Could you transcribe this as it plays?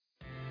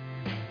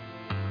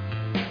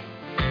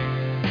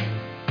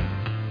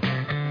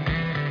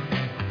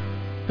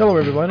Hello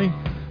everybody,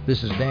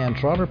 this is Dan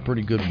Trotter,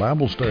 Pretty Good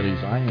Bible Studies.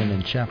 I am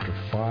in chapter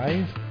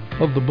 5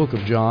 of the book of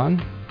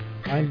John.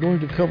 I'm going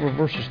to cover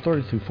verses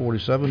 30 through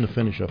 47 to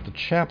finish up the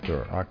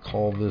chapter. I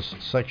call this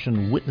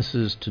section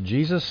Witnesses to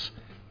Jesus.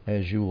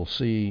 As you will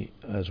see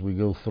as we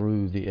go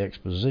through the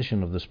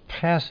exposition of this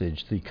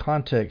passage, the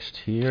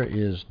context here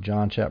is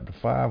John chapter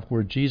 5,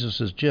 where Jesus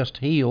has just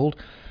healed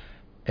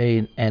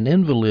an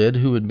invalid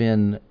who had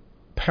been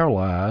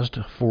paralyzed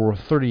for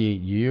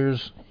 38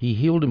 years. He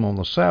healed him on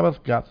the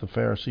Sabbath, got the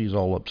Pharisees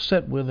all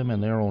upset with him,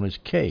 and they're on his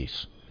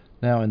case.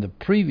 Now, in the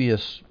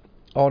previous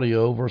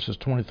audio, verses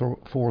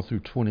 24 through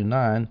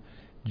 29,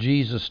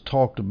 Jesus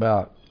talked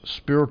about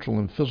spiritual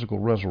and physical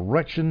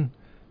resurrection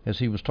as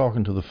he was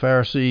talking to the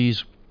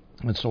Pharisees,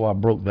 and so I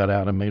broke that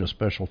out and made a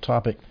special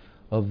topic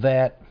of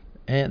that.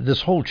 And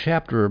this whole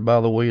chapter, by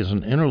the way, is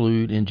an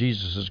interlude in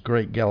Jesus'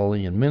 great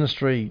Galilean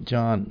ministry.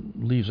 John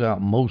leaves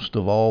out most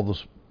of all the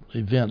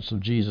events of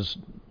Jesus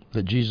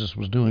that Jesus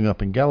was doing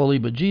up in Galilee,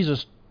 but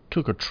Jesus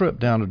took a trip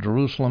down to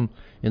Jerusalem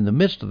in the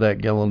midst of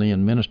that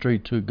Galilean ministry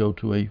to go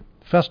to a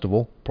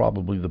festival,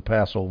 probably the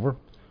Passover,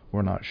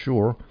 we're not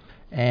sure,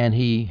 and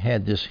he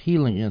had this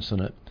healing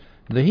incident.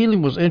 The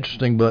healing was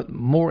interesting, but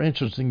more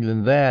interesting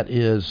than that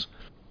is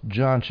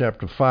John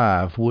chapter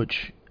 5,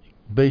 which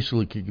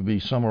basically could be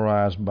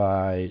summarized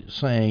by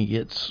saying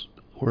it's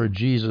where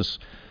Jesus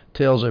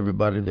tells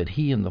everybody that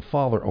he and the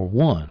Father are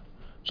one.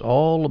 It's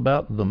all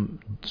about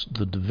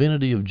the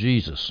divinity of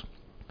Jesus.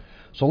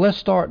 So let's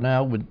start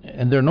now with,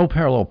 and there are no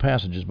parallel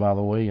passages, by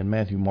the way, in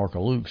Matthew, Mark,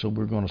 or Luke, so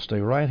we're going to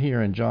stay right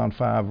here in John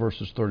 5,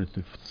 verses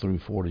 30 through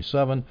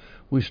 47.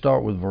 We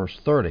start with verse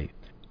 30.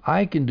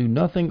 I can do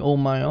nothing on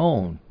my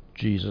own,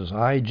 Jesus,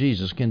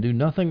 can do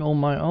nothing on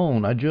my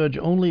own. I judge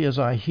only as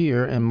I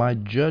hear, and my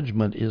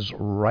judgment is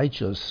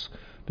righteous,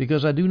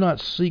 because I do not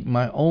seek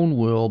my own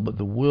will, but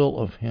the will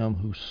of him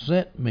who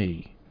sent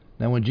me.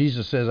 Now, when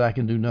Jesus says, I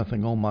can do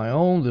nothing on my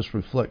own, this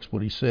reflects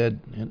what he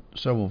said in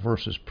several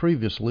verses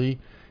previously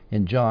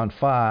in John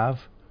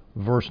 5,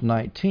 verse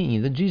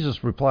 19. Then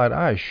Jesus replied,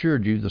 I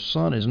assured you, the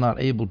Son is not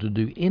able to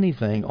do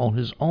anything on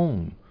his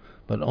own,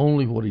 but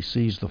only what he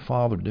sees the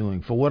Father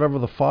doing. For whatever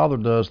the Father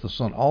does, the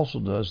Son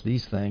also does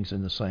these things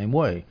in the same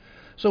way.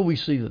 So we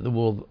see that the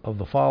will of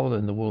the Father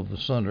and the will of the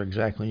Son are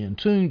exactly in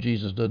tune.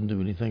 Jesus doesn't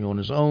do anything on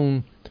his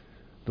own.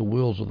 The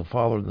wills of the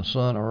Father and the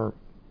Son are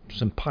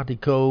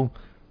simpatico.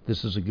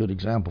 This is a good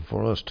example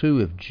for us, too.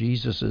 If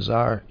Jesus is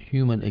our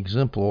human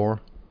exemplar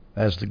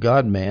as the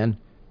God-man,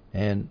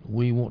 and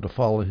we want to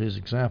follow his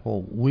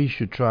example, we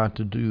should try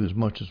to do as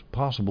much as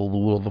possible the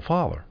will of the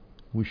Father.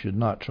 We should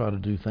not try to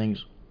do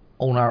things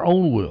on our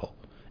own will,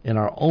 in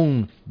our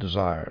own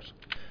desires.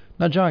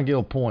 Now, John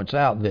Gill points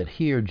out that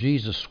here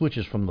Jesus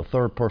switches from the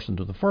third person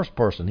to the first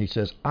person. He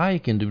says, I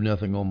can do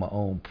nothing on my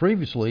own.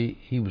 Previously,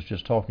 he was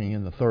just talking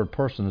in the third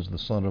person as the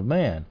Son of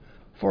Man.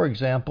 For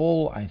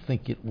example, I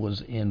think it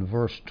was in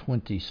verse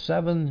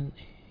 27,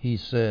 he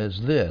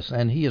says this,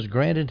 and he has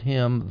granted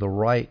him the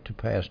right to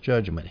pass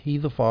judgment. He,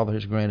 the Father,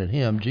 has granted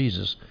him,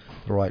 Jesus,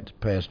 the right to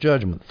pass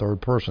judgment.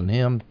 Third person,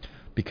 him,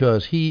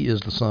 because he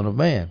is the Son of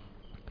Man.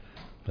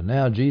 But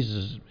now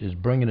Jesus is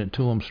bringing it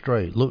to them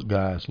straight. Look,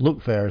 guys,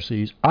 look,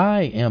 Pharisees,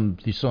 I am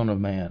the Son of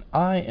Man.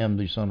 I am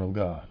the Son of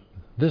God.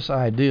 This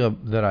idea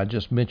that I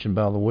just mentioned,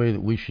 by the way,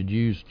 that we should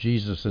use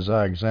Jesus as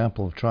our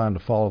example of trying to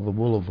follow the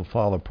will of the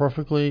Father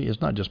perfectly,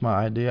 is not just my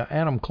idea.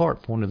 Adam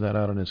Clark pointed that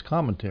out in his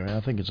commentary.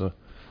 I think it's a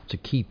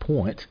key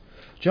point.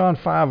 John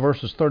 5,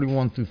 verses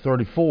 31 through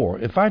 34.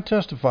 If I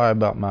testify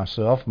about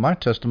myself, my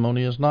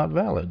testimony is not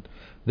valid.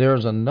 There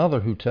is another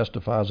who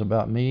testifies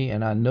about me,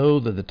 and I know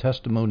that the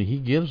testimony he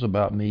gives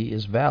about me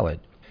is valid.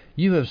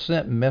 You have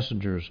sent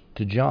messengers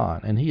to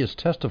John, and he has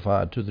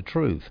testified to the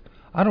truth.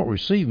 I don't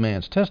receive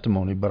man's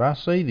testimony, but I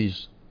say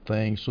these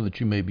things so that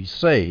you may be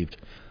saved.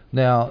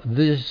 Now,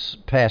 this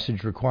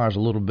passage requires a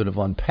little bit of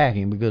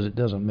unpacking because it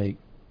doesn't make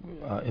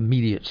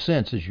immediate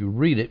sense as you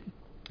read it.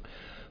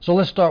 So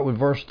let's start with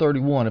verse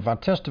 31. If I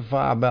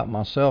testify about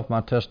myself,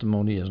 my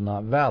testimony is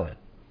not valid.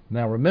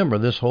 Now remember,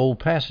 this whole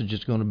passage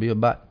is going to be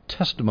about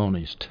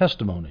testimonies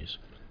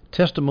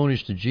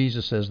to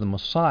Jesus as the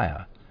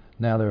Messiah.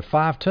 Now there are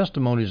 5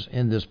 testimonies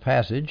in this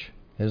passage,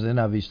 as the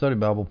NIV Study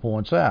Bible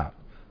points out.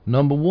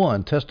 Number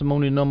 1,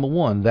 testimony number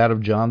 1, that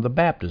of John the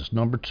Baptist.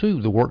 Number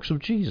 2, the works of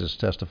Jesus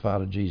testify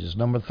to Jesus.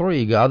 Number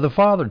 3, God the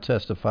Father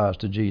testifies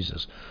to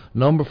Jesus.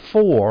 Number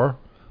 4,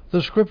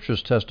 the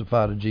Scriptures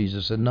testify to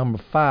Jesus. And number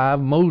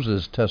 5,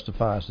 Moses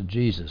testifies to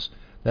Jesus.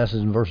 That's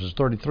in verses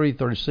 33,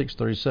 36,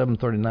 37,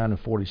 39, and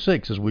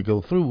 46. As we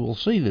go through, we'll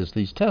see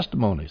these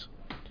testimonies.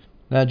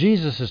 Now,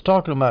 Jesus is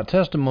talking about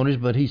testimonies,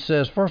 but he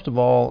says, first of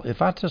all, if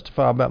I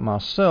testify about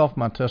myself,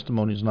 my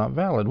testimony is not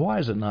valid. Why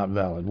is it not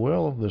valid?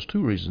 Well, there's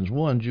 2 reasons.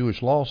 One,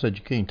 Jewish law said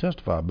you can't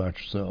testify about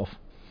yourself.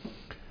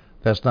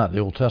 That's not the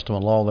Old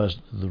Testament law, that's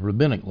the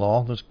rabbinic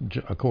law. That's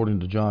according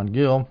to John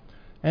Gill.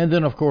 And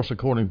then, of course,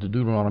 according to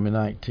Deuteronomy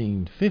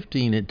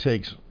 19:15, it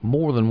takes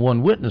more than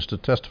one witness to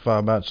testify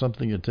about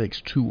something. It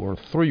takes 2 or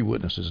 3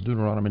 witnesses.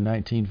 Deuteronomy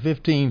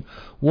 19:15,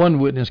 one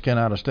witness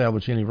cannot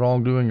establish any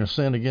wrongdoing or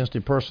sin against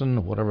a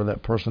person, whatever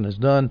that person has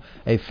done.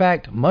 A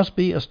fact must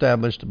be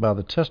established by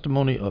the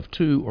testimony of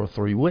 2 or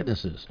 3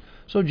 witnesses.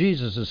 So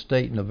Jesus is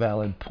stating a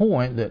valid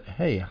point that,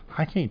 hey,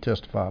 I can't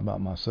testify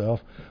about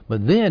myself.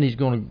 But then he's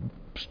going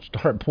to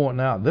start pointing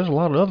out there's a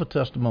lot of other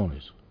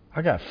testimonies.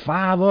 I got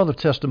 5 other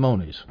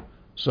testimonies.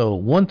 So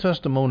one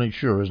testimony,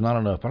 sure, is not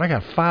enough, but I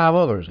got 5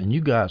 others, and you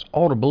guys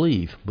ought to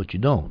believe, but you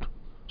don't.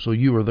 So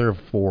you are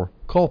therefore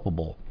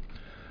culpable.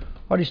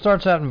 But he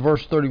starts out in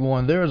verse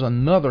 31, there is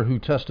another who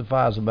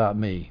testifies about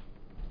me.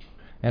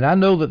 And I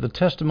know that the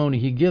testimony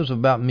he gives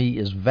about me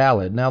is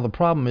valid. Now the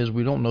problem is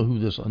we don't know who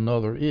this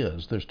another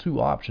is. There's 2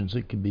 options.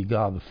 It could be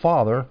God the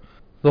Father.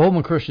 The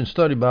Holman Christian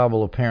Study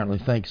Bible apparently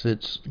thinks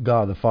it's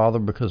God the Father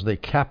because they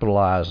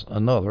capitalize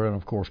another, and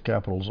of course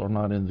capitals are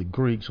not in the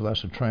Greek, so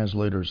that's the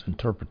translator's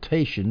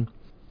interpretation.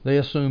 They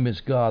assume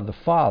it's God the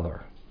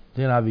Father.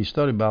 The NIV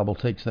Study Bible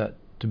takes that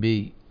to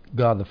be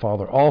God the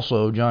Father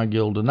also. John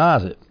Gill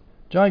denies it.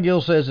 John Gill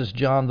says it's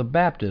John the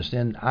Baptist,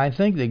 and I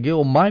think that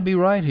Gill might be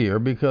right here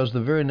because the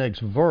very next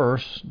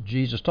verse,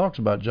 Jesus talks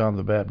about John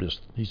the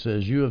Baptist. He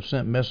says, you have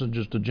sent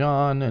messengers to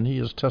John, and he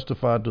has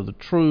testified to the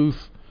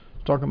truth.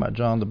 Talking about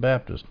John the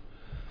Baptist.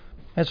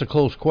 That's a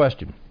close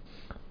question.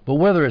 But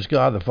whether it's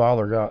God the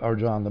Father or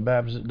John the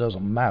Baptist, it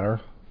doesn't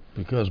matter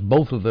because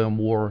both of them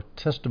were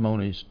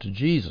testimonies to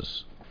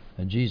Jesus.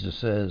 And Jesus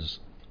says,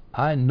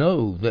 I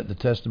know that the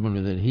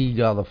testimony that he,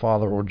 God the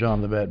Father, or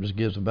John the Baptist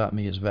gives about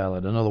me is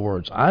valid. In other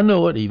words, I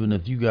know it even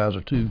if you guys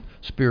are too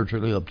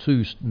spiritually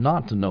obtuse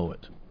not to know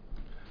it.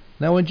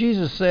 Now when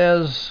Jesus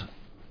says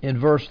in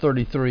verse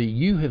 33,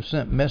 you have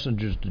sent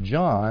messengers to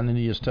John and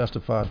he has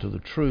testified to the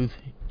truth,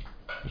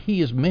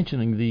 he is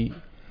mentioning the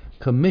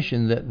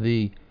commission that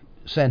the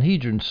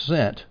Sanhedrin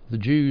sent, the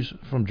Jews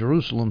from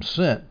Jerusalem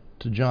sent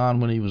to John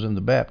when he was in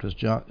the Baptist,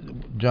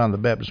 John the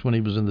Baptist when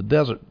he was in the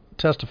desert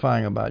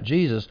testifying about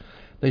Jesus.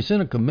 They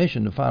sent a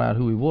commission to find out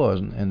who he was,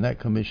 and that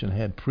commission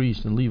had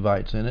priests and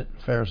Levites in it,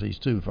 Pharisees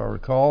too, if I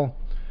recall.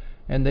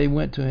 And they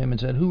went to him and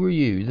said, who are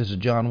you? This is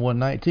John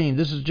 1:19.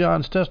 This is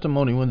John's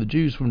testimony when the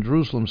Jews from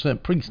Jerusalem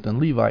sent priests and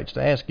Levites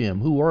to ask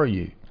him, who are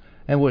you?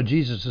 And what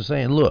Jesus is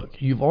saying,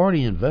 look, you've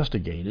already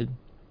investigated,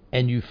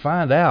 and you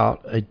find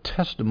out a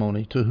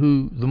testimony to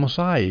who the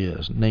Messiah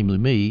is, namely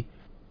me,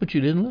 but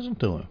you didn't listen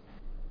to him.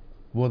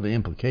 Well, the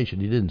implication,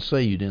 he didn't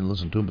say you didn't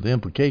listen to him, but the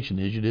implication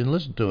is you didn't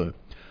listen to him.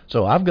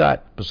 So I've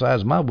got,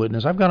 besides my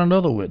witness, I've got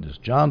another witness,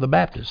 John the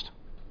Baptist.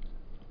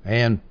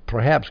 And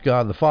perhaps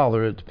God the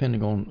Father,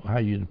 depending on how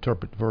you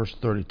interpret verse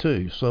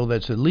 32. So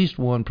that's at least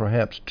one,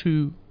 perhaps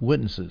 2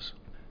 witnesses.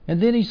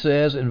 And then he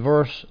says in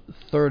verse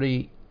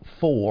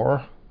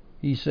 34,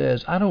 he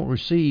says, I don't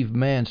receive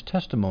man's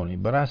testimony,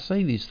 but I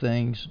say these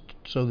things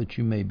so that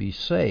you may be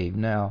saved.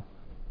 Now,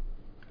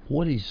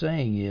 what he's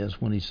saying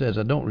is, when he says,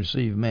 I don't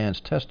receive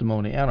man's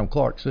testimony, Adam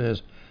Clark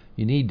says,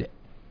 you need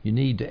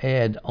to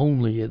add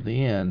only at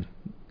the end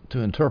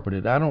to interpret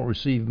it. I don't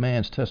receive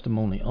man's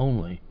testimony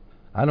only.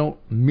 I don't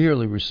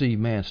merely receive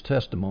man's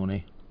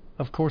testimony.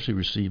 Of course he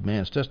received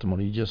man's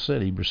testimony. He just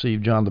said he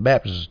received John the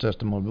Baptist's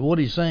testimony. But what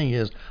he's saying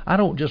is, I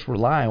don't just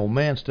rely on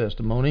man's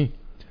testimony,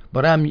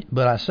 but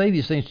I say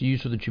these things to you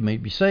so that you may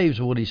be saved.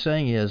 So what he's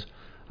saying is,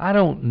 I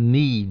don't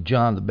need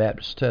John the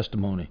Baptist's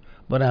testimony,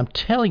 but I'm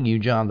telling you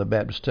John the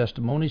Baptist's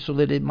testimony so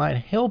that it might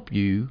help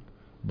you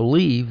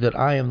believe that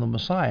I am the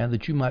Messiah,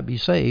 that you might be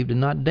saved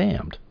and not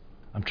damned.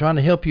 I'm trying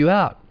to help you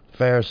out,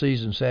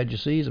 Pharisees and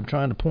Sadducees. I'm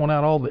trying to point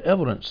out all the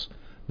evidence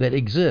that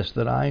exists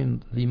that I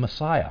am the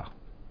Messiah.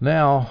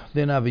 Now,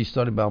 the NIV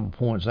Study Bible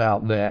points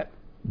out that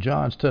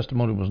John's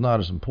testimony was not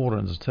as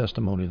important as the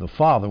testimony of the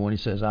Father when he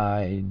says,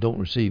 I don't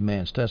receive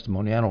man's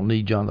testimony. I don't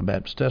need John the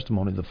Baptist's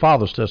testimony. The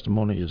Father's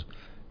testimony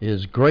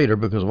is greater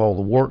because of all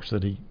the works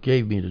that he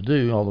gave me to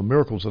do, all the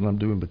miracles that I'm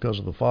doing because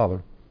of the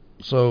Father.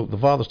 So the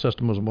Father's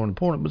testimony was more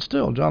important, but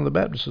still, John the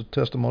Baptist's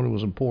testimony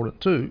was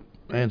important too.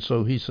 And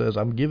so he says,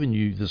 I'm giving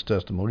you this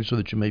testimony so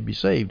that you may be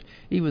saved,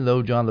 even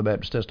though John the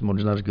Baptist's testimony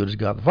is not as good as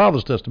God the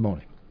Father's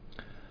testimony.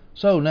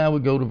 So now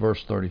we go to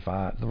verse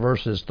 35, the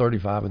verses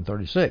 35 and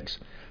 36.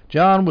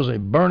 John was a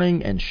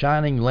burning and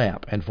shining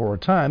lamp, and for a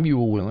time you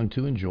were willing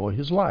to enjoy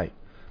his light.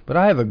 But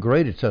I have a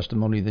greater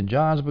testimony than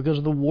John's because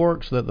of the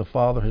works that the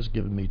Father has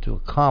given me to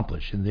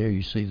accomplish. And there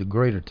you see the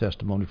greater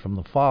testimony from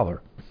the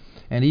Father.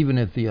 And even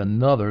if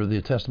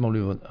the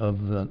testimony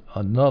of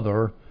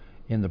another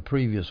in the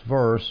previous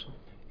verse,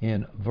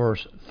 in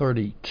verse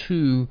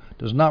 32,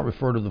 does not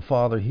refer to the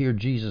Father, here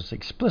Jesus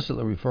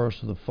explicitly refers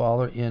to the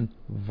Father in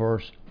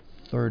verse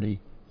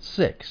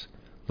 36.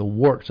 The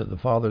works that the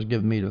Father has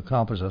given me to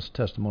accomplish, that's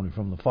testimony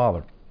from the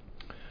Father.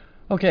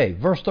 Okay,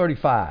 verse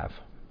 35.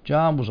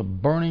 John was a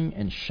burning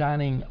and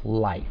shining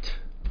light.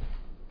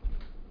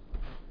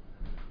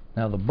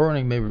 Now the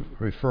burning may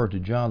refer to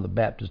John the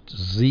Baptist's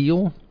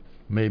zeal,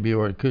 maybe,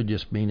 or it could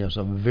just mean as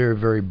a very,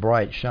 very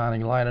bright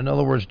shining light. In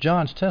other words,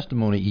 John's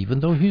testimony, even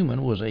though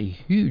human, was a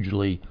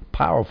hugely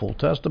powerful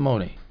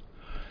testimony.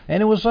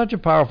 And it was such a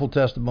powerful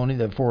testimony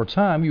that for a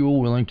time you were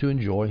willing to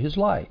enjoy his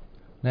light.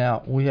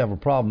 Now, we have a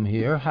problem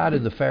here. How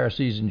did the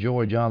Pharisees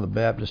enjoy John the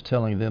Baptist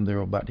telling them they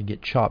were about to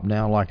get chopped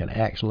down like an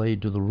axe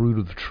laid to the root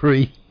of the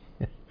tree?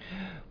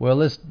 Well,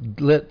 let's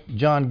let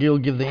John Gill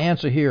give the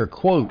answer here.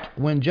 Quote,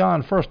 "When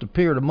John first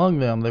appeared among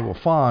them, they were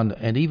fond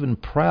and even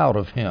proud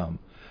of him.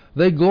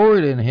 They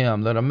gloried in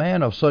him that a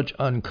man of such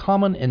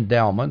uncommon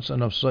endowments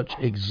and of such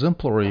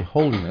exemplary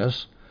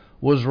holiness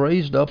was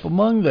raised up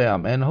among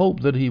them, and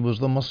hoped that he was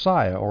the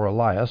Messiah, or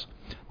Elias,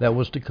 that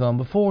was to come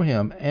before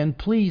him, and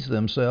pleased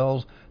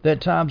themselves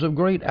that times of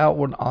great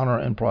outward honor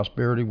and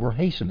prosperity were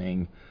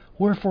hastening.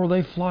 Wherefore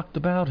they flocked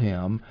about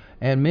him,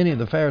 and many of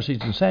the Pharisees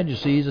and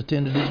Sadducees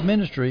attended his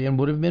ministry and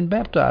would have been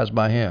baptized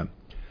by him."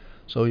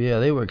 So yeah,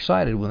 they were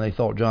excited when they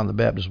thought John the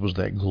Baptist was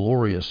that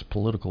glorious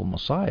political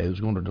Messiah who's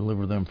going to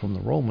deliver them from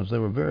the Romans. They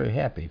were very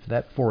happy.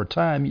 For a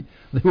time,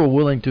 they were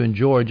willing to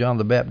enjoy John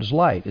the Baptist's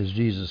light, as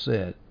Jesus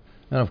said.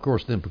 And of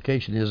course, the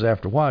implication is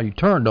after a while, you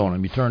turned on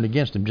him. You turned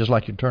against him, just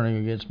like you're turning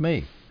against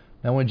me.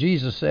 Now, when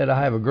Jesus said,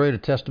 "I have a greater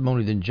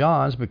testimony than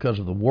John's because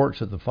of the works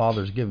that the Father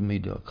has given me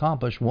to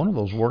accomplish," one of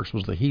those works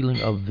was the healing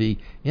of the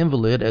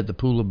invalid at the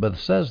pool of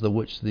Bethesda,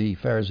 which the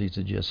Pharisees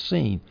had just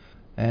seen,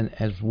 and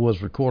as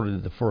was recorded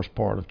in the first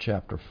part of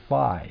chapter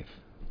 5.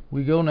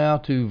 We go now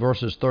to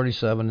verses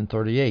 37 and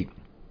 38.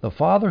 "The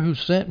Father who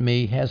sent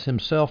me has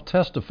himself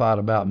testified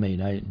about me."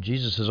 Now,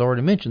 Jesus has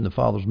already mentioned the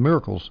Father's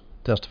miracles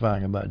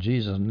testifying about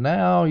Jesus.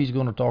 Now he's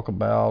going to talk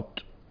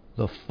about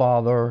the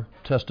Father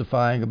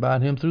testifying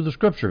about him through the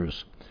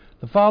Scriptures.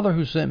 "The Father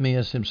who sent me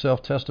has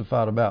himself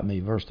testified about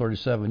me." Verse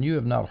 37, "You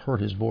have not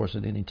heard his voice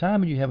at any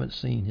time, and you haven't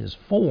seen his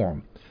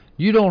form.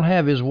 You don't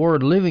have his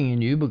word living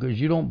in you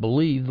because you don't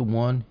believe the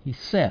one he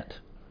sent."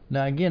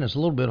 Now again, it's a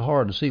little bit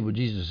hard to see what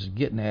Jesus is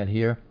getting at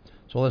here,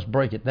 so let's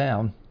break it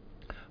down.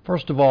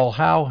 First of all,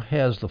 how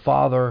has the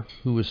Father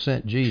who has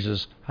sent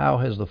Jesus, how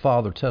has the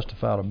Father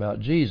testified about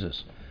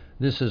Jesus?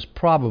 This is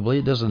probably,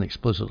 it doesn't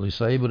explicitly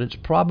say, but it's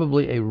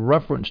probably a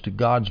reference to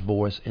God's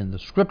voice in the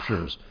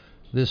Scriptures.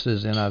 This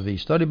is NIV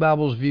Study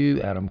Bible's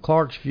view, Adam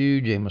Clark's view,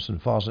 Jamieson,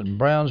 Fausset, and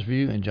Brown's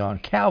view, and John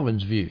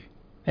Calvin's view.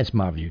 That's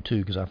my view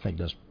too, because I think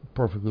that's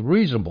perfectly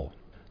reasonable.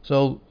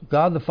 So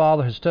God the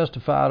Father has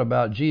testified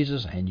about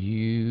Jesus, and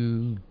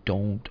you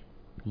don't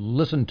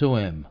listen to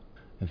him.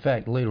 In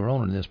fact, later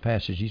on in this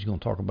passage, he's going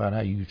to talk about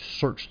how you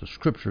search the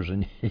Scriptures,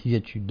 and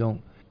yet you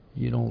don't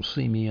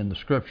see me in the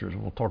Scriptures.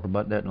 We'll talk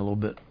about that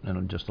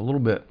in just a little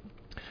bit.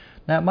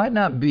 Now, it might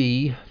not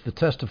be the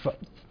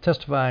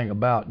testifying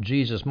about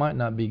Jesus might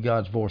not be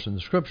God's voice in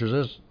the Scriptures.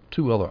 There's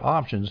two other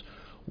options.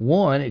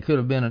 One, it could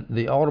have been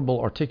the audible,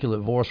 articulate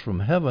voice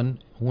from heaven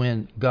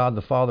when God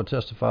the Father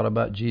testified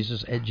about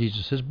Jesus at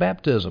Jesus'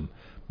 baptism,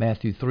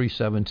 Matthew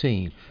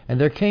 3:17.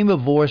 "And there came a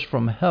voice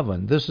from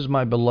heaven, 'This is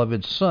my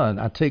beloved Son,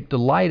 I take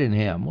delight in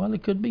him.'" Well,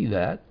 it could be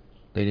that.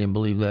 They didn't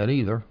believe that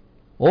either.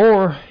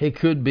 Or it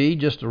could be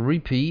just a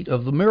repeat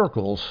of the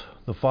miracles.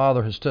 The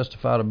Father has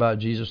testified about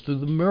Jesus through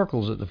the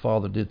miracles that the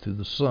Father did through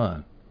the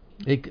Son.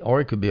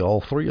 Or it could be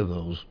all three of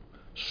those.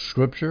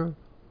 Scripture,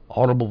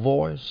 audible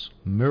voice,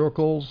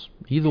 miracles.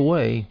 Either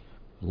way,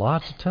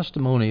 lots of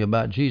testimony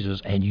about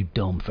Jesus. And you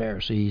dumb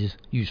Pharisees,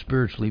 you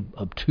spiritually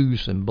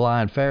obtuse and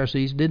blind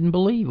Pharisees, didn't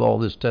believe all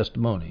this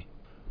testimony.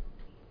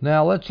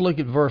 Now let's look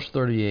at verse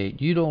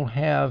 38. "You don't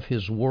have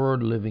his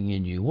word living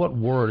in you." What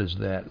word is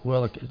that?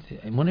 Well,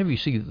 whenever you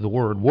see the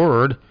word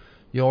 "word,"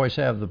 you always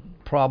have the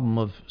problem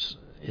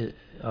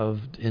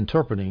of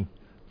interpreting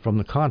from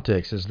the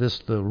context. Is this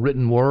the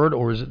written word,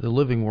 or is it the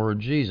living word,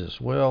 Jesus?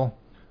 Well,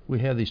 we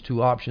have these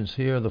two options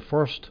here. The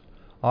first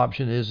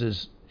option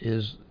is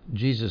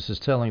Jesus is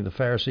telling the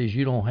Pharisees,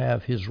 you don't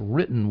have his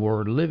written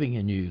word living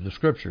in you, the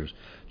Scriptures.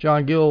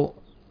 John Gill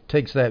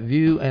takes that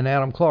view, and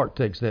Adam Clark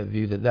takes that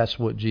view, that that's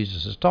what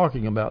Jesus is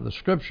talking about, the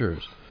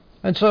Scriptures.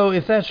 And so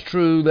if that's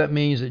true, that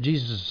means that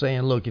Jesus is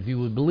saying, look, if you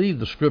would believe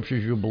the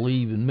Scriptures, you'll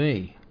believe in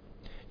me.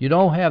 You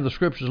don't have the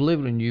Scriptures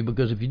living in you,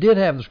 because if you did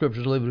have the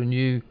Scriptures living in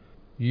you,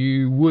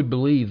 you would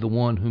believe the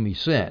one whom he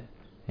sent.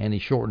 And he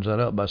shortens that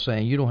up by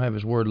saying, you don't have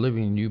his word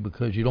living in you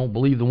because you don't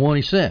believe the one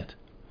he sent.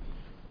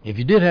 If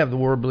you did have the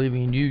word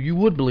believing in you, you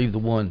would believe the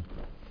one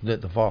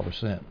that the Father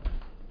sent.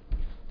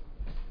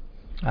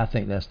 I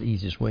think that's the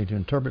easiest way to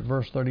interpret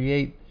verse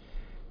 38.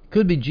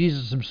 Could be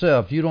Jesus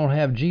himself. You don't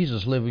have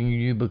Jesus living in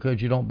you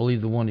because you don't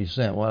believe the one he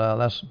sent. Well,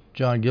 that's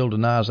John Gill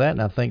denies that,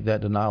 and I think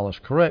that denial is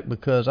correct,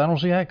 because I don't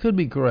see how it could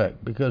be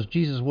correct, because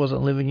Jesus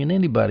wasn't living in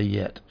anybody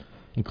yet,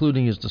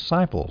 including his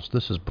disciples.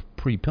 This is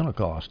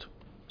pre-Pentecost.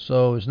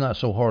 So it's not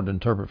so hard to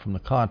interpret from the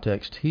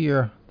context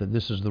here that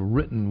this is the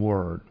written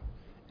word.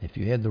 If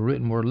you had the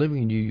written word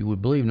living in you, you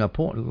would believe. Now,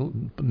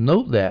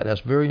 note that.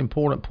 That's a very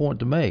important point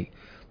to make.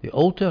 The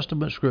Old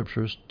Testament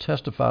Scriptures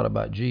testified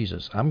about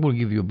Jesus. I'm going to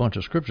give you a bunch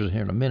of Scriptures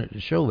here in a minute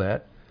to show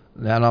that.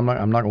 And I'm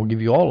not going to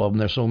give you all of them.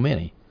 There's so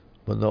many.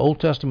 But the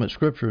Old Testament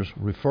Scriptures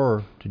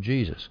refer to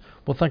Jesus.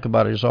 Well, think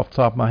about it just off the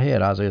top of my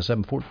head. Isaiah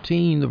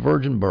 7:14, the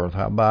virgin birth.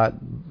 How about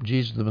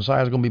Jesus, the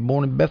Messiah, is going to be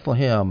born in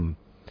Bethlehem?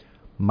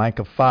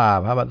 Micah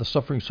 5. How about the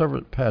suffering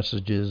servant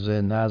passages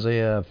in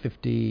Isaiah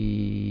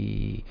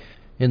 50?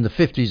 in the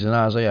 50s in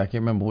Isaiah. I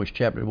can't remember which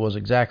chapter it was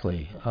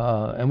exactly.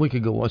 And we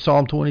could go on.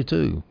 Psalm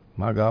 22.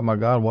 My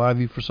God, why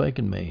have you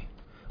forsaken me?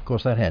 Of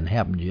course, that hadn't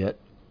happened yet.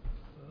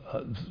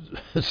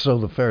 So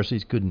the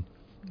Pharisees couldn't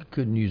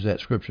use that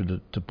scripture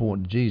to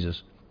point to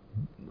Jesus.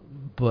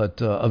 But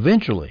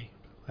eventually,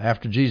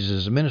 after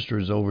Jesus'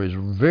 ministry is over, it's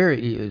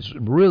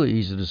really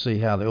easy to see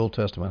how the Old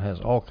Testament has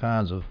all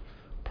kinds of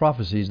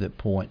prophecies that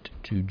point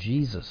to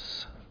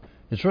Jesus.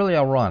 It's really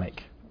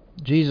ironic.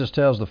 Jesus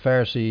tells the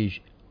Pharisees,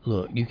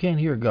 look, you can't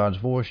hear God's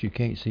voice, you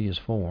can't see his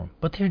form.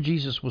 But there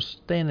Jesus was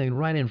standing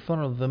right in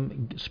front of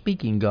them,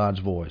 speaking God's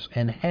voice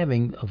and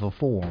having a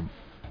form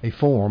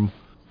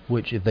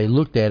which if they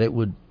looked at it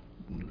would,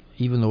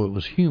 even though it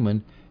was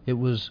human, it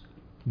was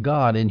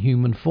God in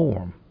human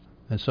form.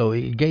 And so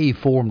it gave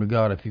form to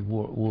God, if you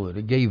would.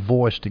 It gave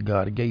voice to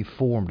God. It gave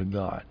form to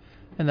God.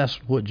 And that's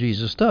what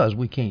Jesus does.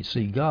 We can't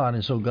see God,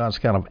 and so God's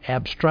kind of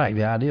abstract.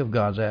 The idea of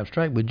God's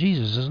abstract, but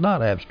Jesus is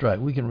not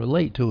abstract. We can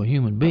relate to a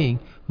human being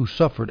who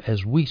suffered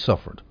as we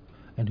suffered,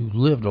 and who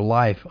lived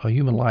a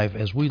human life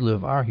as we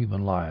live our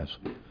human lives.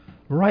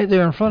 Right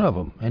there in front of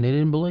them, and they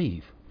didn't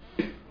believe.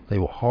 They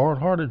were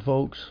hard-hearted,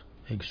 folks.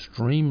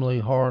 Extremely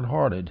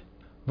hard-hearted.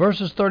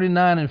 Verses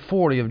 39 and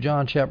 40 of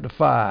John chapter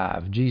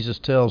 5, Jesus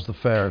tells the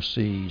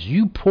Pharisees,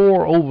 you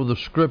pore over the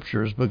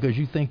scriptures because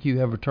you think you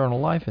have eternal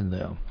life in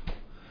them.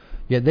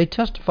 Yet they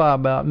testify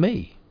about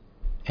me,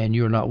 and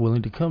you're not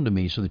willing to come to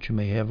me so that you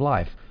may have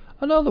life.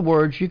 In other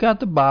words, you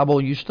got the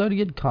Bible, you study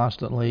it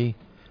constantly.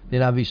 The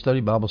NIV Study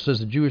Bible says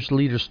the Jewish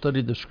leaders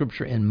studied the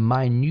scripture in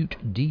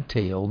minute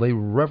detail. They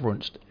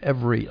reverenced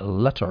every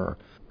letter.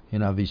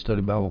 NIV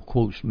Study Bible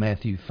quotes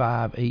Matthew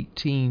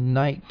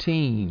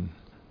 5:18-19.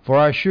 For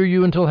I assure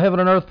you, until heaven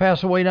and earth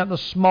pass away, not the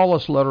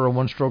smallest letter or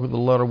one stroke of the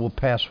letter will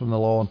pass from the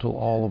law until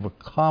all have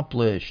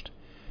accomplished.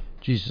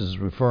 Jesus is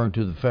referring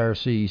to the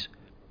Pharisees'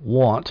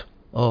 want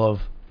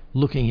of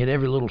looking at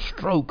every little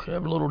stroke,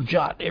 every little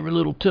jot, every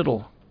little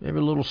tittle,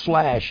 every little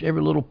slash,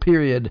 every little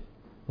period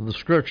of the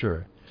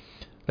scripture.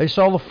 They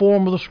saw the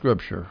form of the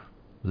scripture,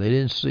 but they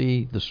didn't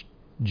see the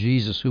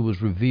Jesus who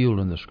was revealed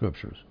in the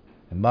scriptures.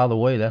 And by the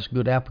way, that's a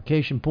good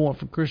application point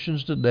for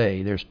Christians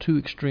today. There's two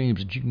extremes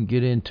that you can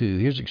get into.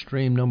 Here's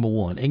extreme number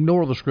one.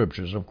 Ignore the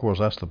scriptures. Of course,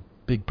 that's the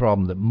big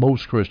problem that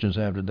most Christians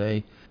have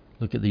today.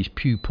 Look at these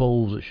Pew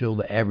polls that show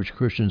the average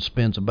Christian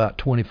spends about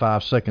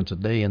 25 seconds a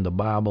day in the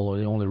Bible, or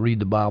they only read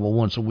the Bible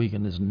once a week,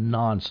 and it's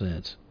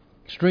nonsense.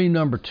 Extreme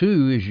number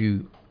two is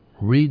you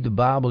read the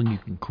Bible and you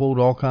can quote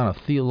all kind of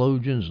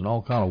theologians and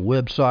all kind of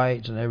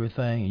websites and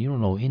everything, and you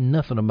don't know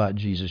nothing about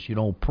Jesus. You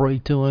don't pray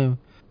to him.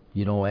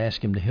 You don't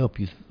ask him to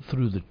help you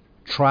through the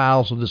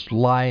trials of this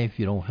life.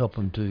 You don't help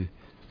him to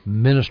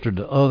minister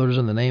to others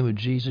in the name of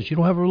Jesus. You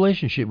don't have a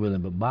relationship with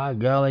him. But by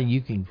golly,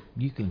 you can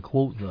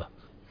quote the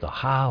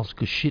Heils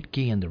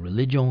Geschichte and the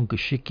Religion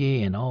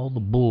Geschichte and all the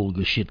bull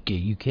Geschichte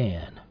you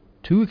can.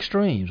 Two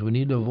extremes. We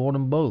need to avoid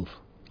them both.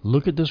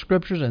 Look at the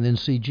scriptures and then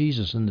see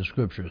Jesus in the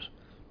scriptures.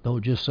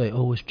 Don't just say,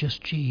 oh, it's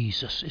just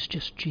Jesus. It's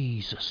just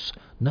Jesus.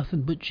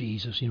 Nothing but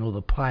Jesus. You know,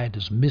 the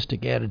pietist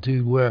mystic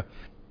attitude where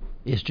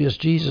it's just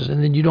Jesus,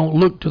 and then you don't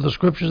look to the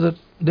scriptures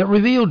that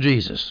reveal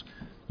Jesus.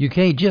 You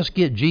can't just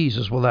get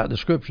Jesus without the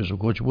scriptures. Of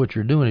course, what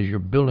you're doing is you're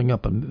building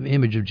up an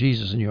image of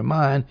Jesus in your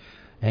mind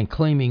and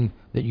claiming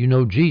that you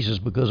know Jesus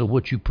because of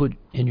what you put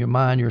in your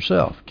mind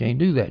yourself. Can't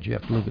do that. You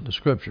have to look at the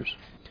scriptures,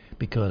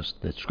 because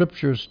the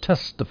scriptures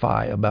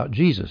testify about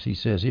Jesus, he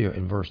says here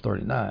in verse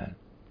 39.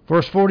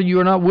 Verse 40, you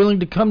are not willing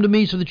to come to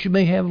me so that you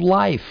may have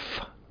life.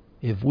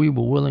 If we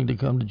were willing to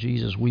come to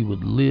Jesus, we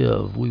would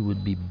live. We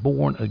would be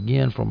born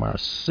again from our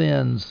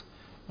sins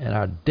and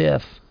our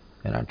death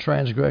and our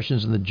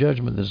transgressions and the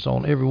judgment that's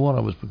on every one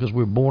of us, because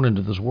we're born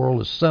into this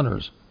world as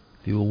sinners.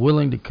 If you were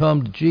willing to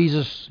come to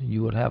Jesus,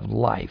 you would have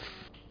life.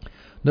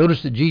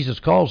 Notice that Jesus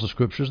calls the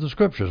scriptures the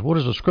scriptures. What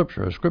is a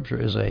scripture? A scripture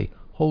is a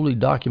holy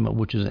document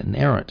which is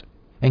inerrant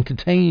and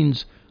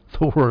contains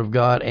the Word of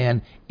God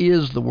and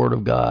is the Word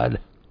of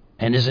God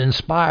and is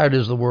inspired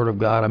as the Word of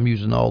God. I'm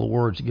using all the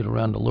words to get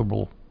around the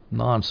liberal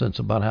nonsense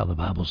about how the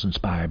Bible's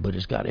inspired, but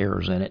it's got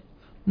errors in it.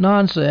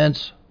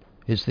 Nonsense.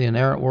 It's the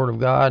inerrant Word of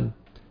God.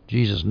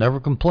 Jesus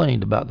never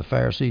complained about the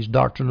Pharisees'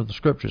 doctrine of the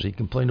Scriptures. He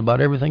complained about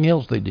everything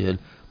else they did,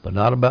 but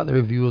not about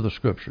their view of the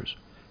Scriptures.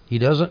 He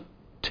doesn't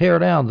tear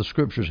down the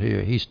Scriptures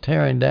here. He's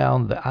tearing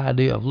down the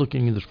idea of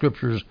looking at the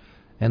Scriptures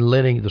and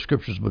letting the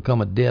Scriptures become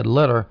a dead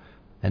letter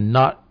and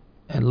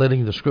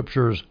letting the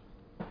Scriptures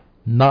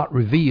not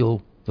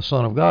reveal the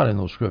Son of God in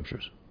those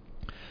Scriptures.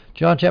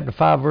 John chapter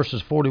 5,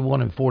 verses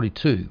 41 and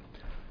 42.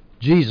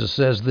 Jesus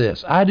says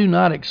this, I do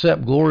not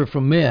accept glory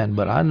from men,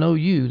 but I know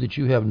you, that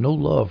you have no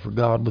love for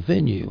God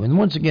within you. And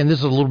once again, this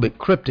is a little bit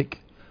cryptic,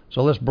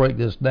 so let's break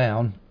this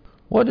down.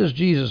 What does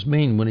Jesus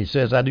mean when he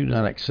says, I do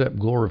not accept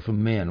glory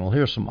from men? Well,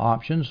 here's some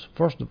options.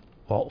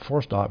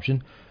 First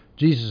option,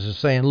 Jesus is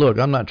saying, look,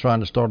 I'm not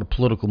trying to start a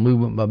political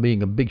movement by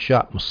being a big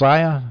shot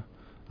Messiah.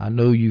 I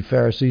know you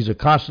Pharisees are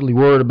constantly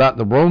worried about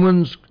the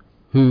Romans,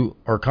 who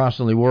are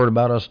constantly worried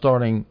about us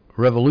starting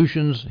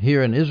revolutions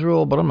here in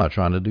Israel, but I'm not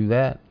trying to do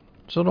that,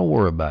 so don't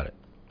worry about it.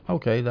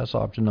 Okay, that's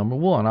option number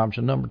one.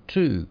 Option number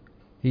two,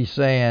 He's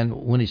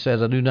saying, when he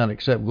says, I do not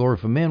accept glory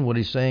from men, what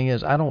he's saying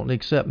is, I don't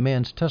accept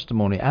man's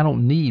testimony. I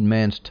don't need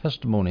man's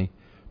testimony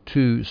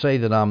to say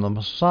that I'm the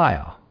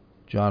Messiah.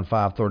 John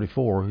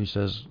 5:34, he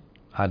says,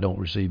 I don't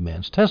receive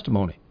man's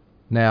testimony.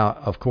 Now,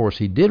 of course,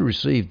 he did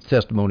receive the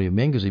testimony of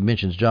men because he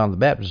mentions John the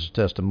Baptist's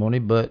testimony,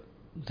 but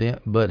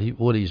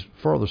what he's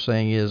further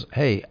saying is,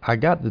 hey, I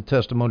got the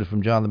testimony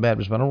from John the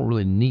Baptist, but I don't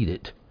really need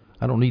it.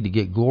 I don't need to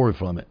get glory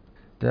from it.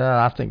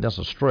 I think that's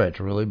a stretch,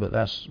 really, but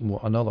that's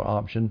another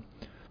option.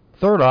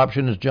 Third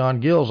option is John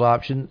Gill's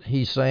option.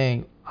 He's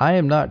saying, I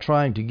am not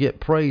trying to get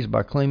praise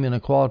by claiming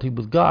equality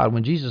with God.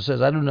 When Jesus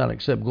says, I do not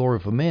accept glory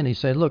from men, he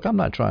said, look, I'm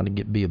not trying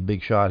to be a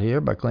big shot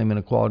here by claiming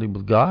equality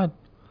with God.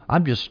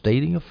 I'm just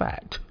stating a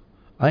fact.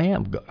 I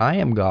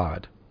am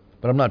God,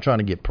 but I'm not trying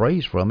to get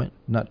praise from it.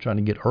 I'm not trying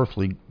to get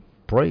earthly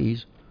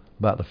praise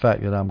about the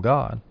fact that I'm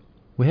God.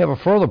 We have a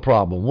further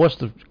problem. What's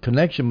the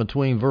connection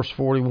between verse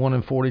 41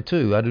 and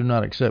 42? I do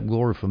not accept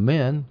glory from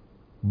men,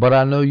 but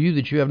I know you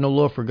that you have no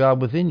love for God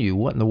within you.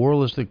 What in the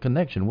world is the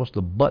connection? What's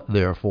the but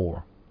there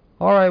for?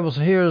 All right, well,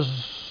 so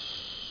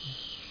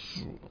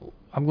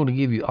I'm going to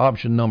give you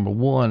option number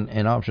 1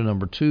 and option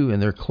number 2,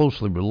 and they're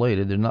closely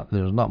related. There's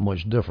not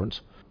much difference.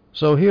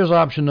 So here's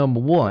option number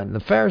 1. The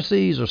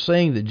Pharisees are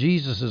saying that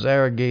Jesus is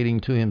arrogating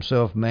to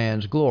himself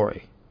man's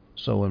glory.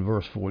 So in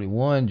verse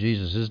 41,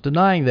 Jesus is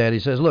denying that. He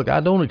says, look,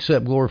 I don't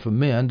accept glory from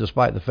men,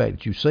 despite the fact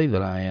that you say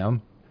that I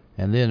am.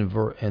 And then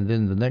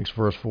the next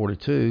verse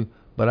 42,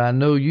 but I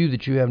know you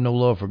that you have no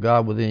love for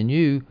God within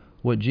you.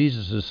 What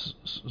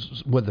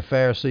the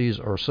Pharisees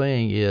are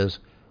saying is,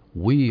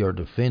 we are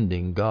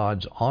defending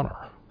God's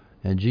honor.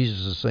 And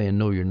Jesus is saying,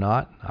 no, you're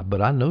not.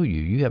 But I know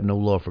you. You have no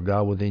love for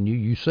God within you.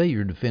 You say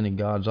you're defending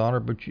God's honor,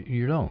 but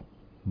you don't.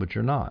 But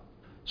you're not.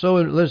 So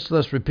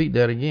let's repeat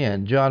that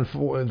again. John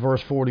 4,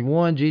 verse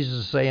 41, Jesus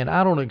is saying,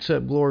 I don't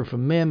accept glory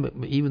from men, but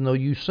even though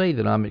you say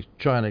that I'm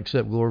trying to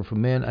accept glory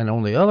from men. And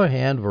on the other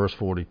hand, verse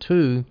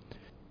 42,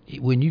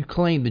 when you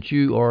claim that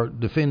you are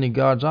defending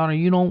God's honor,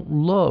 you don't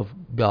love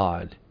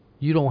God.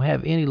 You don't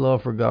have any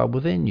love for God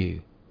within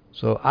you.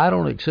 So I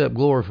don't accept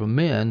glory from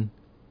men,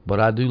 but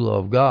I do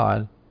love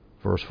God.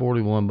 Verse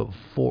 41, but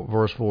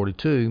verse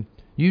 42,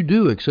 you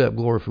do accept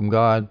glory from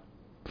God,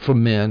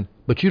 from men,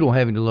 but you don't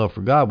have any love for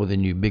God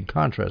within you. Big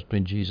contrast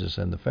between Jesus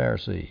and the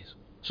Pharisees.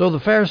 So the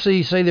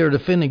Pharisees say they're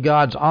defending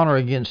God's honor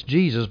against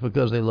Jesus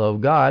because they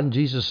love God, and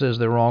Jesus says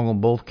they're wrong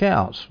on both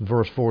counts.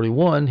 Verse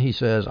 41, he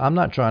says, I'm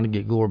not trying to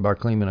get glory by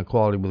claiming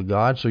equality with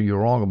God, so you're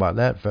wrong about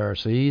that,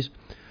 Pharisees.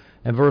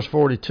 And verse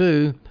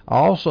 42, I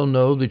also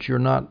know that you're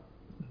not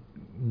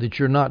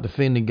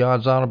defending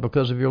God's honor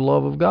because of your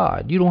love of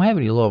God. You don't have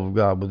any love of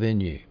God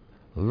within you.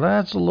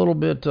 That's a little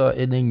bit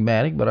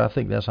enigmatic, but I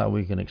think that's how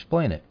we can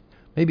explain it.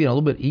 Maybe a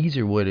little bit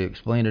easier way to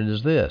explain it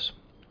is this.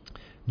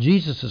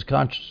 Jesus is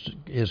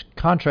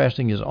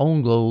contrasting his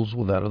own goals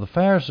with that of the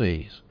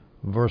Pharisees.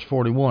 Verse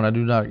 41, I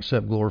do not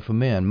accept glory from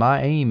men.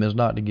 My aim is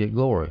not to get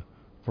glory.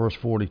 Verse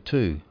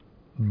 42,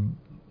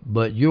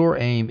 but your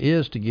aim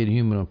is to get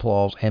human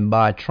applause, and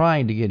by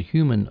trying to get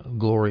human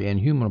glory and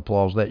human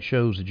applause, that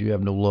shows that you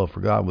have no love for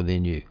God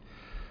within you.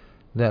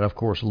 That, of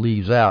course,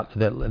 leaves out,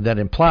 that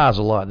implies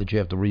a lot that you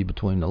have to read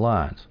between the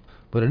lines.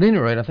 But at any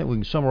rate, I think we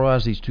can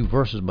summarize these two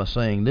verses by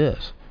saying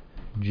this.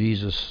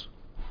 Jesus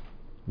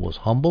was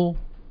humble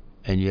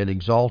and yet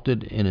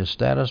exalted in his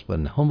status, but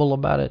humble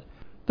about it.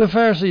 The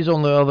Pharisees,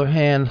 on the other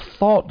hand,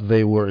 thought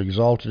they were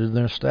exalted in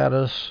their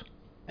status,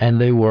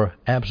 and they were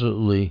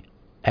absolutely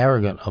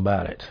arrogant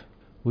about it.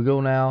 We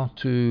go now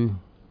to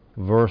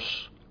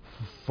verses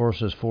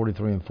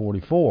 43 and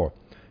 44.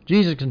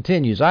 Jesus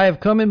continues, I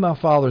have come in my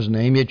Father's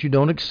name, yet you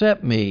don't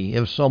accept me.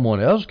 If someone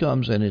else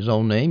comes in his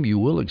own name, you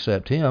will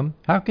accept him.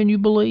 How can you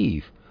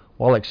believe?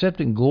 While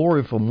accepting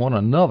glory from one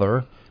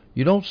another,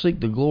 you don't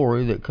seek the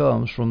glory that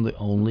comes from the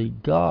only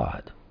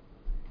God.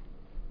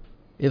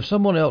 If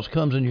someone else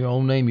comes in your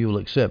own name, you will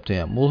accept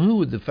him. Well, who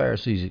would the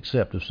Pharisees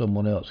accept if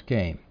someone else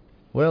came?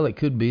 Well, it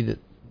could be that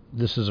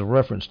this is a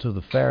reference to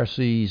the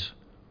Pharisees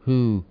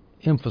who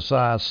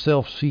emphasize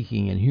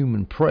self-seeking and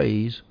human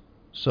praise.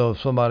 So if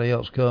somebody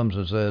else comes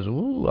and says,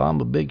 ooh,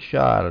 I'm a big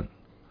shot,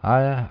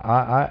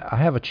 I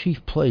have a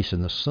chief place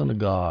in the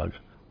synagogue,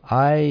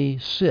 I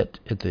sit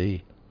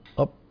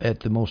up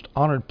at the most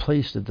honored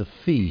place at the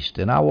feast,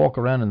 and I walk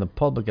around in the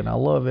public and I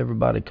love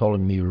everybody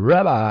calling me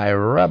Rabbi,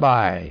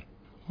 Rabbi.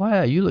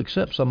 Wow, you'll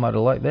accept somebody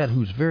like that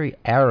who's very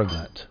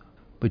arrogant,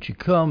 but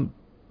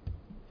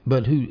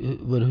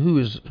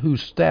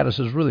whose status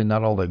is really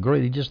not all that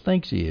great. He just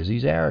thinks he is.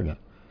 He's arrogant.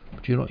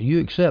 But you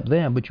accept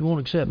them, but you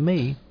won't accept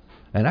me.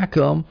 And I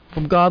come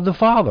from God the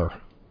Father.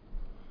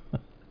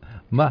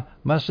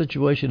 My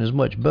situation is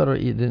much better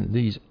than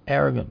these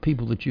arrogant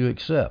people that you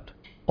accept.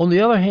 On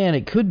the other hand,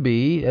 it could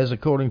be, as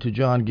according to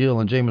John Gill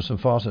and Jameson,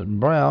 Fawcett,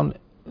 and Brown,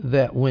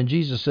 that when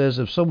Jesus says,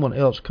 if someone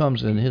else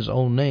comes in his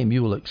own name,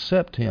 you will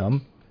accept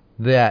him,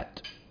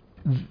 that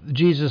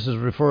Jesus is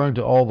referring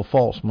to all the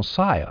false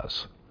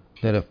messiahs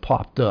that have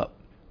popped up.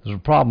 There's a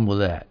problem with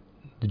that.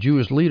 The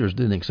Jewish leaders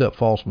didn't accept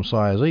false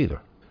messiahs either.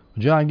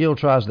 John Gill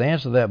tries to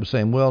answer that by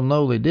saying, well,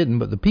 no, they didn't,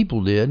 but the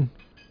people did.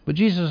 But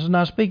Jesus is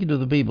not speaking to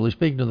the people. He's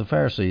speaking to the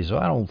Pharisees. So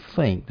I don't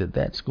think that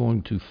that's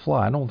going to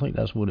fly. I don't think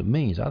that's what it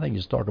means. I think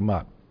he's talking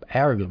about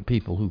arrogant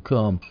people who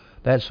come.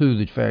 That's who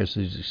the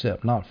Pharisees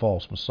accept, not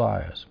false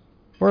messiahs.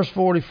 Verse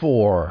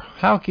 44,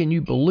 how can you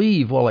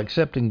believe while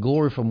accepting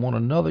glory from one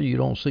another? You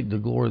don't seek the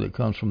glory that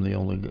comes from the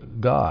only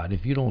God.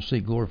 If you don't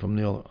seek glory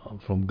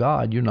from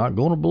God, you're not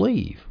going to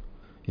believe.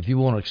 If you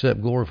want to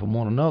accept glory from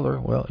one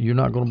another, well, you're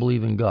not going to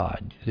believe in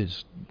God.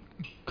 It's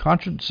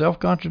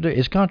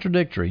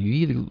contradictory. You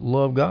either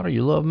love God or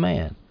you love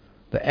man.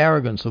 The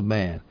arrogance of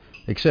man.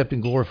 Accepting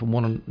glory from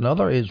one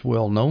another is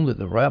well known that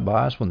the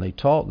rabbis, when they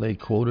taught, they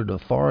quoted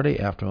authority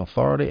after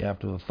authority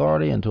after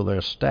authority until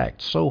they're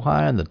stacked so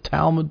high in the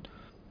Talmud,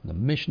 the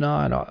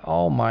Mishnah, and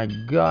oh my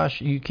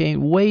gosh, you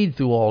can't wade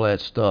through all that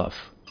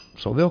stuff.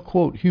 So they'll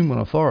quote human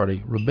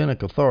authority,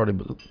 rabbinic authority,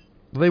 but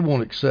they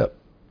won't accept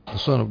the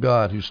Son of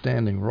God who's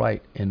standing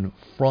right in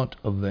front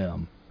of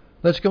them.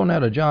 Let's go now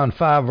to John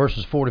 5,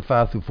 verses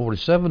 45 through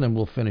 47, and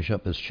we'll finish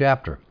up this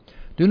chapter.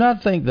 Do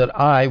not think that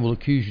I will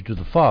accuse you to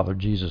the Father,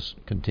 Jesus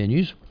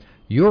continues.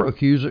 Your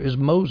accuser is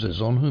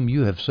Moses, on whom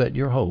you have set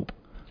your hope.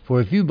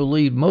 For if you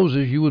believed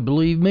Moses, you would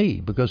believe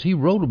me, because he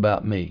wrote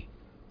about me.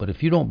 But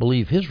if you don't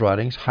believe his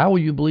writings, how will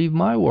you believe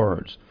my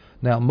words?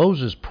 Now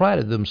Moses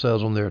prided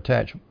themselves on their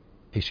attachment.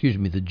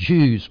 The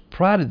Jews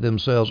prided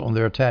themselves on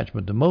their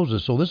attachment to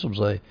Moses. So this was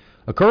a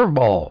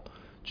curveball.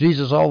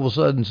 Jesus all of a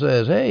sudden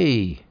says,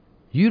 hey,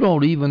 you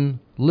don't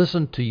even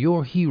listen to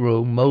your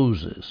hero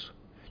Moses.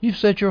 You've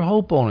set your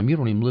hope on him. You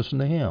don't even listen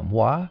to him.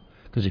 Why?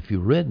 Because if you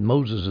read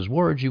Moses'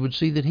 words, you would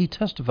see that he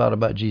testified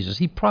about Jesus.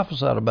 He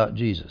prophesied about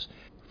Jesus.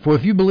 For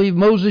if you believe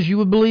Moses, you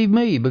would believe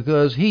me,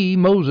 because he,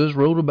 Moses,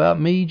 wrote about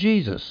me,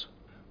 Jesus.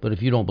 But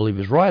if you don't believe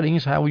his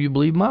writings, how will you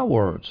believe my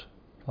words?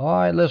 All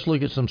right, let's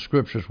look at some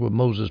scriptures where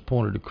Moses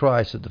pointed to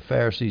Christ that the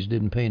Pharisees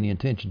didn't pay any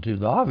attention to.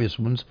 The obvious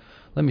ones.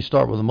 Let me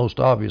start with the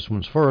most obvious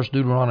ones first.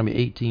 Deuteronomy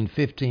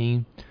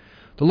 18:15.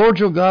 The Lord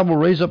your God will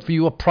raise up for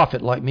you a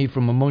prophet like me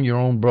from among your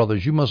own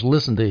brothers. You must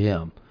listen to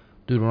him.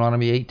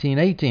 Deuteronomy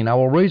 18:18. I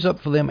will raise up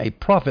for them a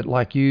prophet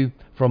like you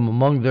from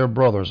among their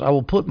brothers. I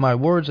will put my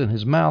words in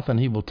his mouth, and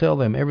he will tell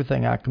them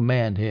everything I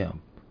command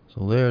him.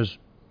 So there's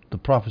the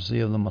prophecy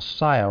of the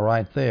Messiah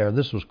right there.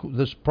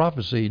 This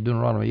prophecy,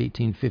 Deuteronomy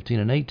 18:15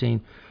 and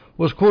 18,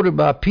 was quoted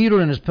by Peter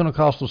in his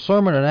Pentecostal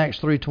sermon in Acts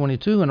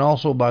 3:22, and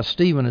also by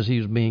Stephen as he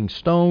was being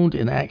stoned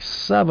in Acts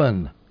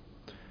 7.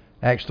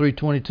 Acts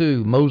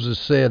 3:22, Moses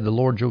said, the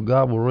Lord your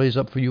God will raise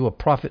up for you a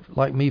prophet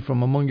like me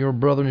from among your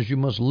brethren, you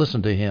must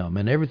listen to him,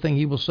 and everything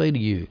he will say to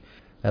you.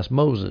 That's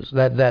Moses.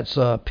 That's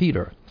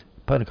Peter,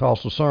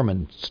 Pentecostal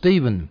sermon.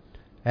 Stephen,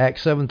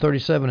 Acts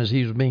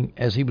 7:37,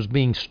 as he was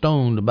being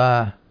stoned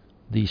by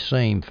the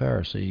same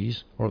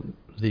Pharisees, or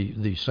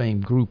the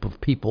same group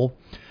of people.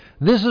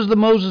 This is the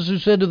Moses who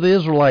said to the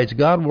Israelites,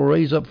 God will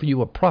raise up for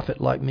you a prophet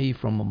like me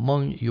from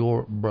among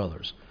your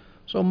brothers.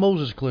 So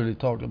Moses clearly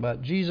talked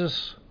about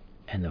Jesus,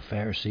 and the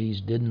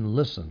Pharisees didn't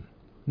listen.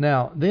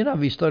 Now, the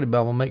NIV Study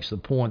Bible makes the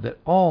point that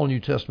all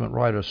New Testament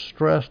writers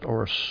stressed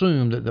or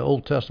assumed that the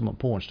Old Testament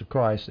points to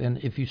Christ. And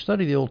if you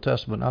study the Old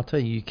Testament, I'll tell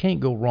you, you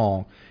can't go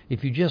wrong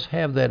if you just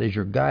have that as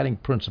your guiding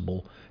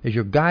principle, as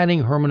your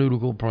guiding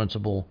hermeneutical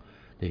principle.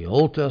 The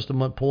Old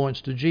Testament points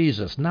to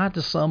Jesus, not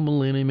to some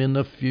millennium in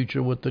the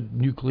future with the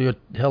nuclear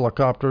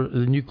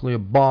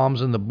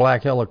bombs and the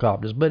black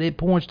helicopters, but it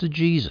points to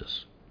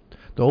Jesus.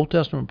 The Old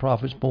Testament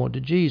prophets point to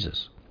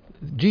Jesus.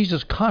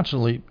 Jesus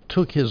constantly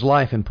took his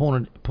life and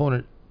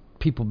pointed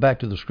people back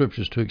to the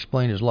scriptures to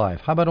explain his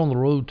life. How about on the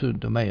road to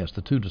Emmaus,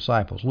 the two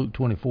disciples, Luke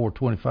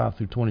 24:25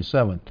 through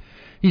 27?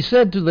 He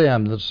said to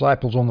them, the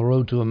disciples on the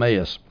road to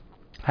Emmaus,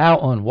 how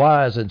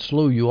unwise and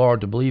slow you are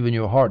to believe in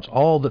your hearts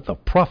all that the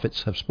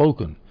prophets have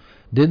spoken.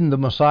 Didn't the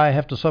Messiah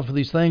have to suffer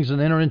these things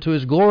and enter into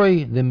his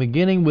glory? Then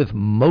beginning with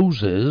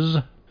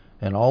Moses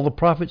and all the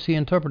prophets, he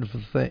interpreted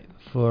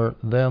for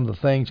them the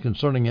things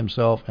concerning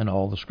himself and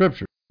all the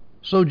scriptures.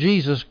 So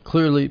Jesus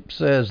clearly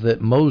says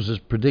that Moses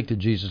predicted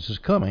Jesus'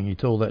 coming. He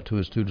told that to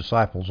his two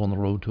disciples on the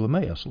road to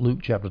Emmaus, Luke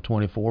chapter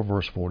 24,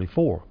 verse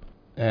 44.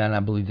 And I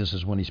believe this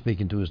is when he's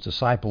speaking to his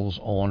disciples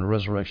on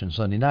Resurrection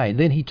Sunday night.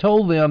 Then he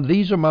told them,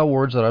 these are my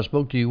words that I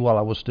spoke to you while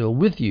I was still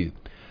with you,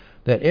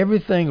 that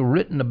everything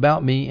written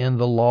about me in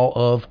the law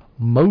of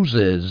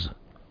Moses,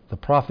 the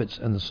prophets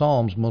and the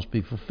Psalms must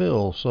be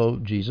fulfilled. So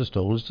Jesus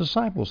told his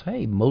disciples,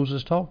 hey,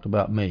 Moses talked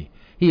about me.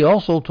 He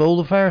also told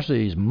the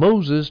Pharisees,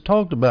 Moses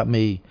talked about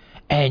me,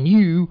 and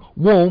you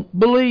won't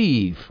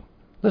believe.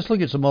 Let's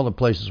look at some other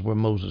places where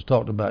Moses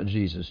talked about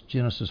Jesus.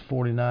 Genesis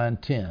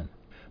 49:10.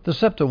 The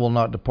scepter will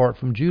not depart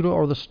from Judah,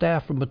 or the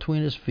staff from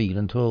between his feet,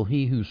 until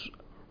he whose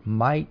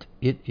right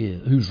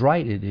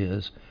it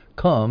is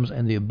comes,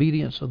 and the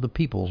obedience of the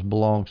peoples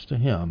belongs to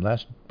him.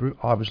 That's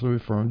obviously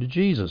referring to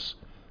Jesus.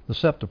 The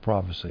scepter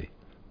prophecy.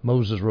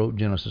 Moses wrote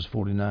Genesis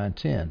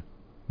 49:10.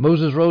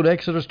 Moses wrote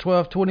Exodus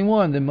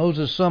 12:21. Then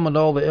Moses summoned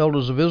all the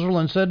elders of Israel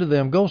and said to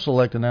them, go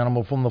select an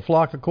animal from the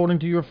flock according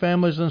to your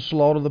families and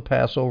slaughter the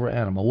Passover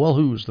animal. Well,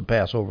 who's the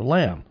Passover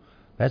lamb?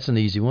 That's an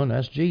easy one.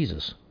 That's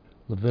Jesus.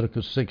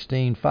 Leviticus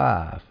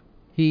 16:5.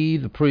 He,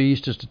 the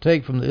priest, is to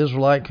take from the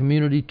Israelite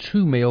community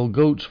 2 male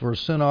goats for a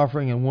sin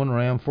offering and 1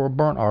 ram for a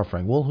burnt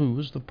offering. Well, who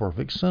is the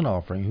perfect sin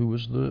offering? Who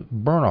is the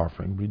burnt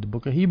offering? Read the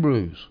book of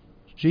Hebrews.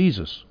 It's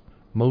Jesus.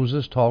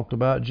 Moses talked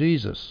about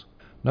Jesus.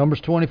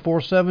 Numbers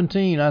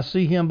 24:17, I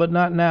see him but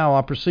not now,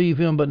 I perceive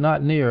him but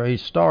not near. A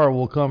star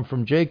will come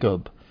from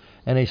Jacob,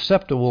 and a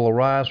scepter will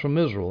arise from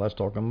Israel. That's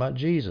talking about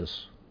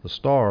Jesus, the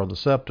star, the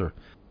scepter.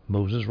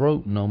 Moses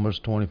wrote Numbers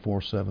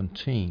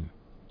 24:17.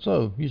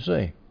 So, you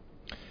say,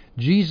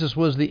 Jesus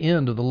was the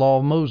end of the law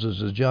of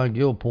Moses, as John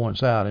Gill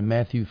points out in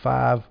Matthew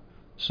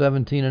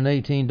 5:17 and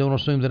 18. Don't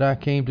assume that I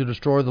came to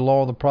destroy the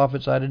law of the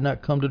prophets. I did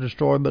not come to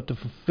destroy, but to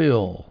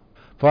fulfill.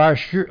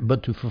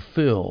 But to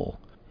fulfill.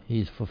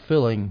 He's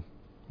fulfilling.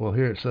 Well,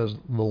 here it says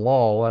the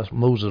law. That's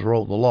Moses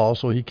wrote the law,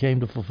 so he came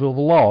to fulfill the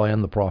law,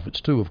 and the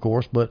prophets too, of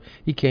course, but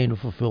he came to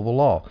fulfill the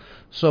law.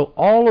 So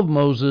all of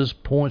Moses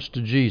points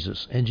to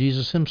Jesus, and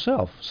Jesus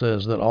himself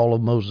says that all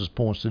of Moses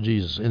points to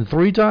Jesus. And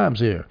 3 times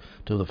here,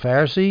 to the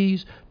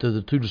Pharisees, to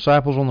the 2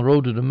 disciples on the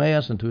road to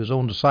Emmaus, and to his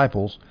own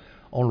disciples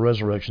on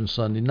Resurrection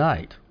Sunday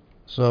night.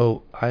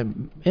 So I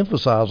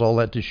emphasize all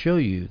that to show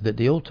you that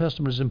the Old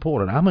Testament is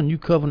important. I'm a New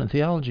Covenant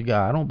theology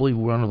guy. I don't believe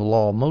we're under the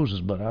law of Moses,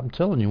 but I'm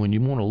telling you, when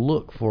you want to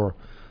look for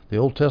the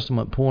Old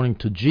Testament pointing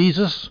to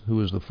Jesus, who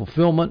is the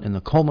fulfillment and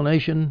the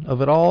culmination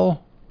of it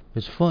all,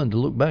 it's fun to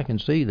look back and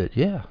see that,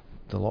 yeah,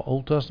 the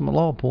Old Testament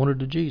law pointed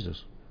to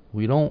Jesus.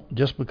 We don't,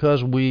 just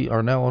because we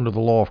are now under the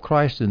law of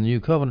Christ in the New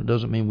Covenant,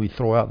 doesn't mean we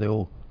throw out the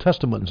Old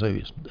Testament and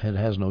say it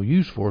has no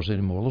use for us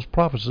anymore. Those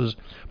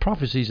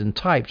prophecies and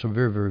types are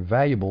very, very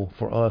valuable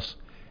for us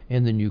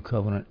in the New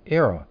Covenant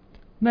era.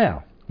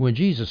 Now, when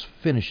Jesus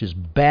finishes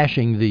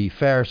bashing the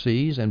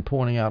Pharisees and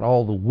pointing out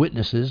all the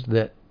witnesses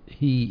that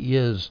he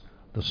is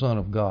the Son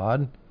of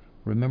God,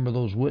 remember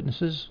those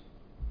witnesses?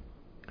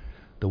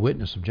 The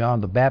witness of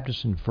John the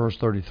Baptist in verse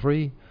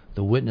 33,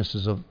 the witness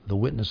of the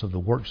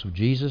works of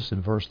Jesus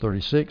in verse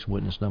 36,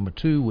 witness number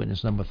 2,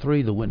 witness number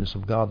 3, the witness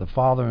of God the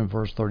Father in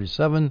verse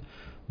 37,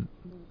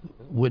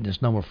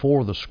 witness number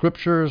 4, the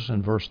Scriptures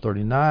in verse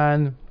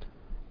 39,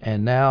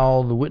 and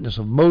now the witness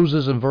of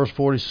Moses in verse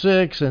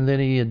 46, and then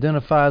he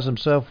identifies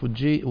himself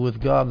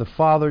with God the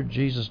Father.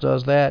 Jesus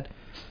does that.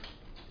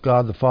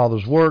 God the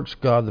Father's works,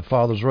 God the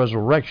Father's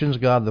resurrections,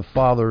 God the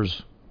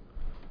Father's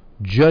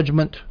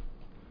judgment,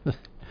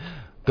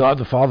 God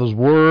the Father's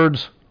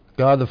words,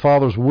 God the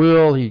Father's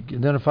will. He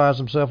identifies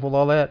himself with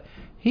all that.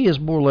 He has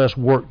more or less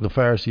worked the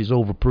Pharisees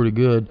over pretty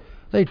good.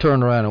 They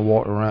turned around and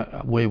walked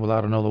away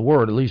without another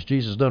word. At least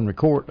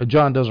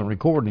John doesn't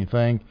record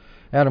anything.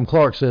 Adam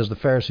Clark says the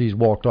Pharisees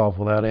walked off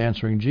without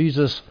answering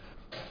Jesus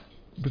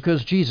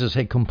because Jesus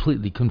had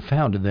completely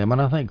confounded them.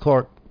 And I think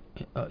Clark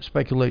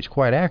speculates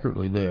quite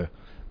accurately there.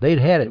 They'd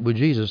had it with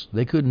Jesus.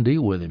 They couldn't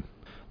deal with him.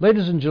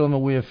 Ladies and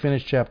gentlemen, we have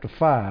finished chapter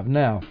 5.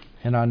 Now,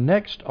 in our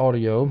next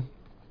audio,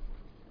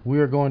 we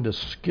are going to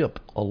skip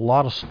a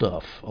lot of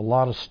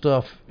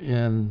stuff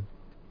in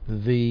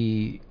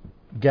the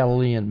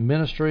Galilean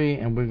ministry,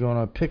 and we're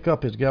going to pick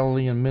up his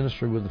Galilean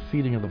ministry with the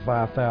feeding of the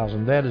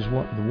 5,000. That is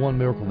the one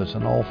miracle that's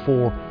in all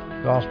 4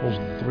 Gospels,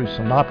 the 3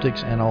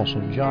 Synoptics, and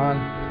also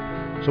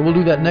John. So we'll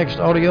do that next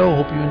audio.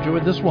 Hope you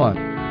enjoyed this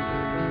one.